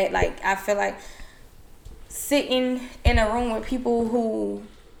 Like that, like I feel like sitting in a room with people who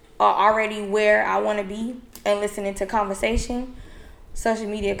are already where I want to be and listening to conversation, social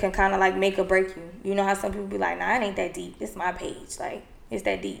media can kind of like make or break you. You know how some people be like, nah, it ain't that deep. It's my page. Like, it's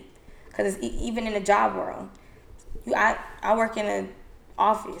that deep. Because even in the job world, I work in an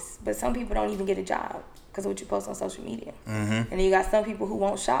office, but some people don't even get a job because of what you post on social media. Mm-hmm. And then you got some people who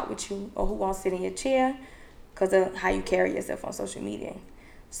won't shop with you or who won't sit in your chair because of how you carry yourself on social media.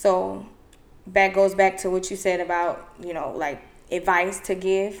 So that goes back to what you said about, you know, like advice to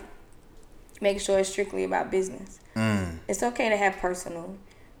give. Make sure it's strictly about business. It's okay to have personal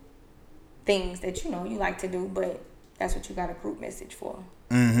things that, you know, you like to do, but that's what you got a group message for.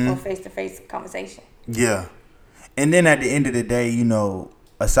 Mm-hmm. Or face-to-face conversation. Yeah. And then at the end of the day, you know,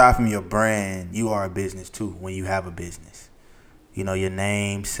 aside from your brand, you are a business too when you have a business. You know, your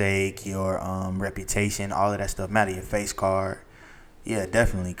namesake, your reputation, all of that stuff matter. Your face card. Yeah,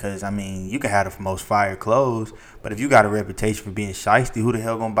 definitely. Because, I mean, you can have the most fire clothes, but if you got a reputation for being shiesty, who the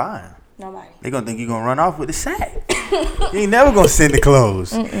hell gonna buy them? Nobody. They gonna think you gonna run off with the sack. You ain't never gonna send the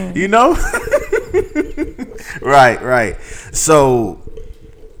clothes. You know? Right. So,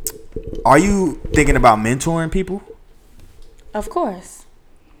 are you thinking about mentoring people? Of course.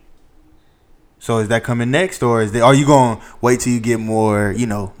 So is that coming next, or are you gonna wait till you get more, you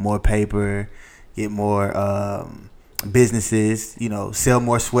know, more paper, get more businesses, you know, sell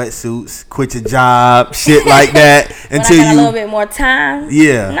more sweatsuits, quit your job, shit like that, until I got a little bit more time?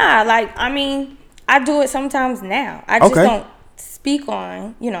 Yeah. Nah, like, I mean, I do it sometimes now. I just don't speak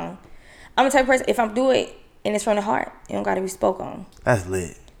on, you know. I'm the type of person, if I'm doing it and it's from the heart, it don't got to be spoke on. That's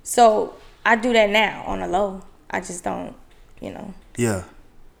lit. So I do that now on the low. I just don't, you know. Yeah.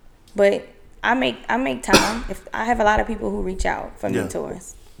 But I make time. If I have a lot of people who reach out for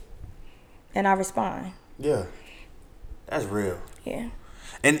mentors, and I respond. Yeah. That's real. Yeah.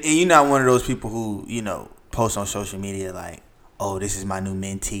 And you're not one of those people who, you know, post on social media like, oh, this is my new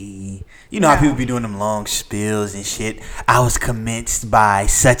mentee. You know how people be doing them long spills and shit. I was convinced by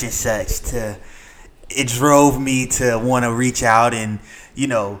such and such it drove me to want to reach out and, you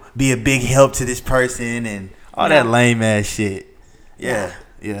know, be a big help to this person and all that lame ass shit. Yeah.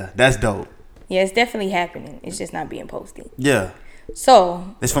 That's dope. Yeah, it's definitely happening. It's just not being posted. Yeah.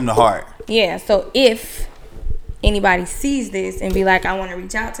 So. It's from the heart. Yeah. So if anybody sees this and be like, I want to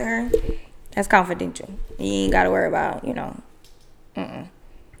reach out to her, that's confidential. You ain't got to worry about, you know.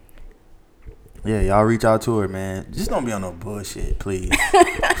 Yeah, y'all reach out to her, man. Just don't be on no bullshit, please.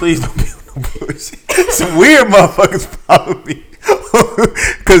 Please don't be on no bullshit. Some weird motherfuckers follow me.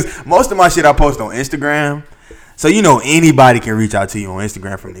 Because most of my shit I post on Instagram. So, you know, anybody can reach out to you on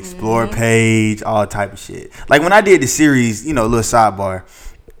Instagram from the Explore page, all type of shit. Like when I did the series, you know, little sidebar.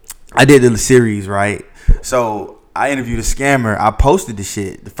 I did the series, right? So I interviewed a scammer. I posted the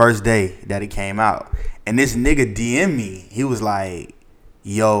shit the first day that it came out. And this nigga DM'd me. He was like,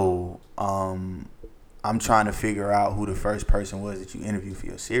 yo, I'm trying to figure out who the first person was that you interviewed for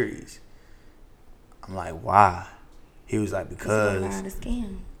your series. I'm like, why? He was like, because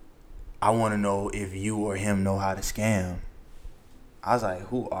I want to know if you or him know how to scam. I was like,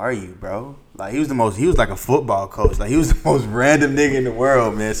 who are you, bro? Like, he was like a football coach. Like, he was the most random nigga in the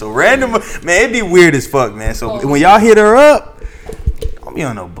world, man. So random, man, it'd be weird as fuck, man. So when y'all hit her up, don't be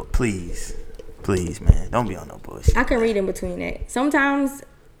on no, please, man, don't be on no bullshit. I can read in between that. Sometimes,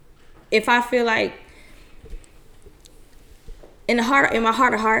 if I feel like, in my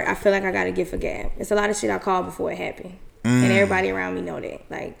heart of heart, I feel like I got to give a gab. It's a lot of shit I called before it happened. And everybody around me know that.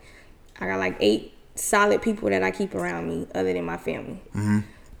 Like, I got like 8 solid people that I keep around me other than my family.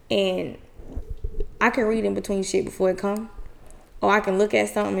 And I can read in between shit before it come. Or I can look at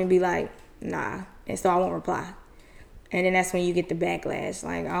something and be like, nah. And so I won't reply. And then that's when you get the backlash.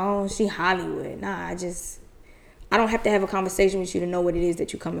 Like, oh, she Hollywood. Nah, I don't have to have a conversation with you to know what it is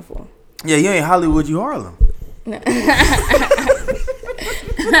that you're coming for. Yeah, you ain't Hollywood, you Harlem. So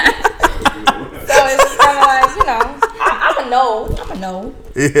it's just kind of like, you know, I'ma know.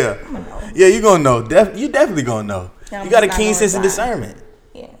 Yeah. I'ma know. Yeah, you gonna know. You definitely gonna know. No, you got a I'm keen not sense of gonna discernment.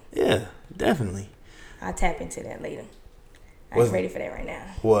 Yeah. Yeah, definitely. I'll tap into that later. I What's- ain't ready for that right now.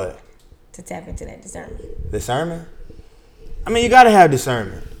 What? To tap into that discernment. Discernment? I mean, you gotta have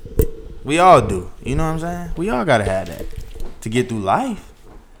discernment. We all do. You know what I'm saying? We all gotta have that to get through life.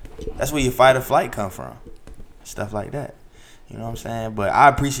 That's where your fight or flight come from. Stuff like that. You know what I'm saying? But I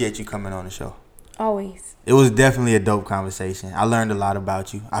appreciate you coming on the show. Always. It was definitely a dope conversation. I learned a lot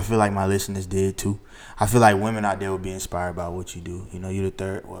about you. I feel like my listeners did too. I feel like women out there will be inspired by what you do. You know, you're the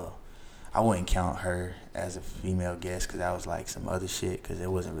third. Well, I wouldn't count her as a female guest because that was like some other shit because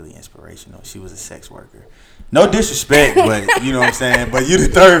it wasn't really inspirational. She was a sex worker. No disrespect, but you know what I'm saying? But you're the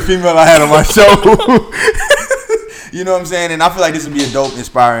third female I had on my show. You know what I'm saying? And I feel like this would be a dope,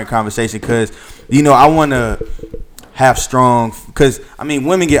 inspiring conversation because, you know, I want to have strong, because I mean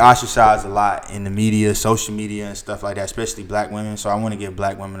women get ostracized a lot in the media, social media and stuff like that, especially black women. So I want to give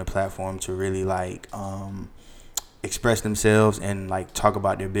black women a platform to really like express themselves and like talk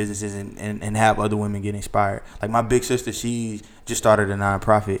about their businesses and have other women get inspired. Like my big sister, she just started a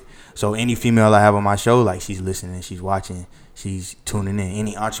nonprofit. So any female I have on my show, like she's listening, she's watching, she's tuning in.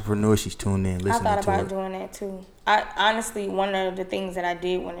 Any entrepreneur, she's tuned in, listening to it. I thought about doing that too. I honestly, one of the things that I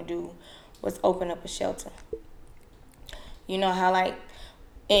did want to do was open up a shelter. You know how like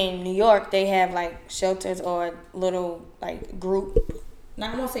in New York they have like shelters or little like group,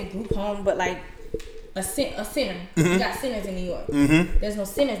 not I won't say group home, but like a center. Mm-hmm. You got centers in New York. Mm-hmm. There's no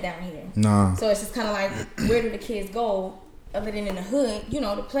centers down here. No. So it's just kind of like, where do the kids go other than in the hood, you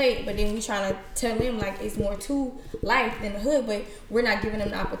know, to play? But then we trying to tell them like it's more to life than the hood, but we're not giving them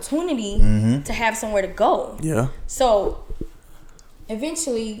the opportunity to have somewhere to go. Yeah. So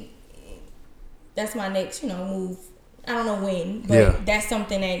eventually, that's my next, you know, move. I don't know when, but that's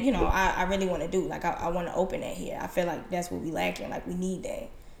something that, you know, I really want to do. Like I want to open that here. I feel like that's what we lacking. Like we need that.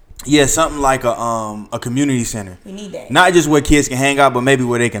 Yeah, something like a community center. We need that. Not just where kids can hang out, but maybe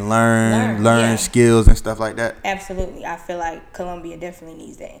where they can learn skills and stuff like that. Absolutely. I feel like Columbia definitely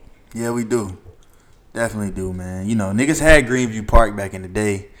needs that. Yeah, we do. Definitely do, man. You know, niggas had Greenview Park back in the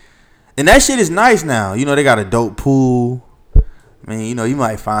day. And that shit is nice now. You know, they got a dope pool. I mean, you know, you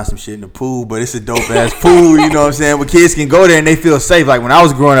might find some shit in the pool, but it's a dope-ass pool, you know what I'm saying? Where kids can go there and they feel safe. Like, when I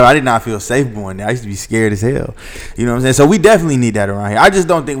was growing up, I did not feel safe going there. I used to be scared as hell. You know what I'm saying? So we definitely need that around here. I just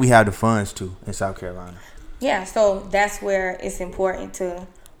don't think we have the funds to in South Carolina. Yeah, so that's where it's important to,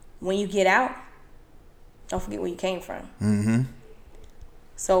 when you get out, don't forget where you came from. Mm-hmm.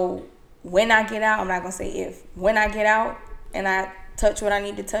 So when I get out, I'm not going to say if. When I get out and I touch what I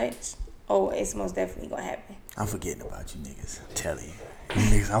need to touch, it's most definitely going to happen. I'm forgetting about you niggas. I'm telling you. You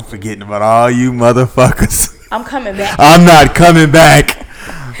niggas, I'm forgetting about all you motherfuckers. I'm coming back. I'm not coming back.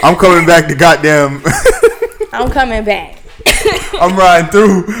 I'm coming back to goddamn. I'm coming back. I'm riding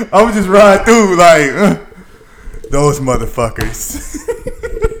through. I'm just riding through like those motherfuckers.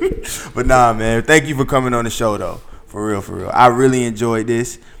 But nah, man. Thank you for coming on the show, though. For real, for real. I really enjoyed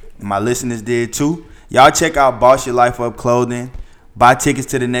this. My listeners did, too. Y'all check out Boss Your Life Up Clothing. Buy tickets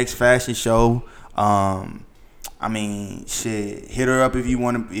to the next fashion show. I mean, shit. Hit her up if you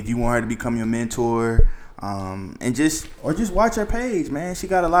want her to become your mentor. And just watch her page, man. She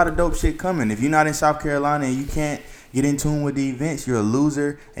got a lot of dope shit coming. If you're not in South Carolina and you can't get in tune with the events, you're a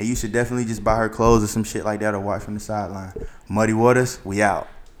loser. And you should definitely just buy her clothes or some shit like that or watch from the sideline. Muddy Waters, we out.